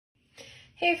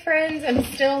Hey friends, I'm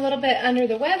still a little bit under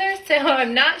the weather, so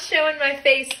I'm not showing my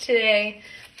face today,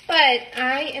 but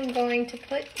I am going to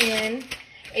put in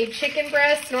a chicken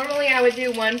breast. Normally I would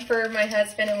do one for my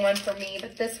husband and one for me,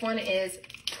 but this one is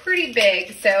pretty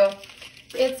big, so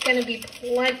it's gonna be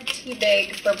plenty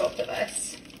big for both of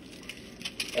us.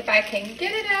 If I can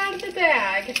get it out of the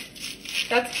bag.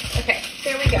 Okay,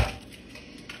 there we go.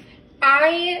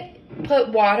 I put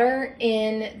water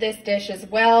in this dish as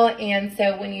well, and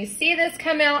so when you see this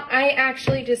come out, I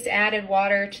actually just added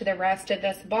water to the rest of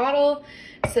this bottle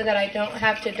so that I don't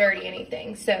have to dirty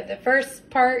anything. So the first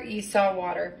part, you saw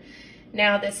water.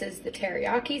 Now this is the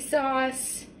teriyaki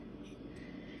sauce,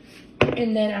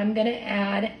 and then I'm gonna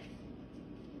add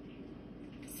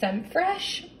some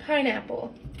fresh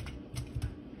pineapple.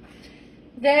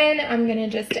 Then I'm gonna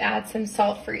just add some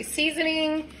salt-free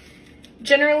seasoning.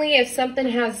 Generally, if something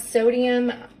has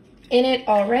sodium in it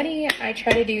already, I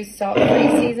try to do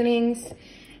salt-free seasonings.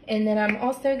 And then I'm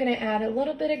also gonna add a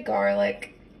little bit of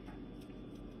garlic.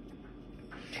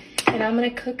 And I'm gonna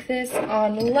cook this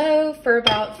on low for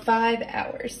about 5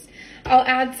 hours. I'll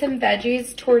add some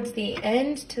veggies towards the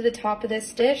end to the top of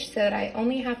this dish so that I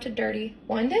only have to dirty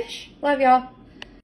one dish. Love y'all.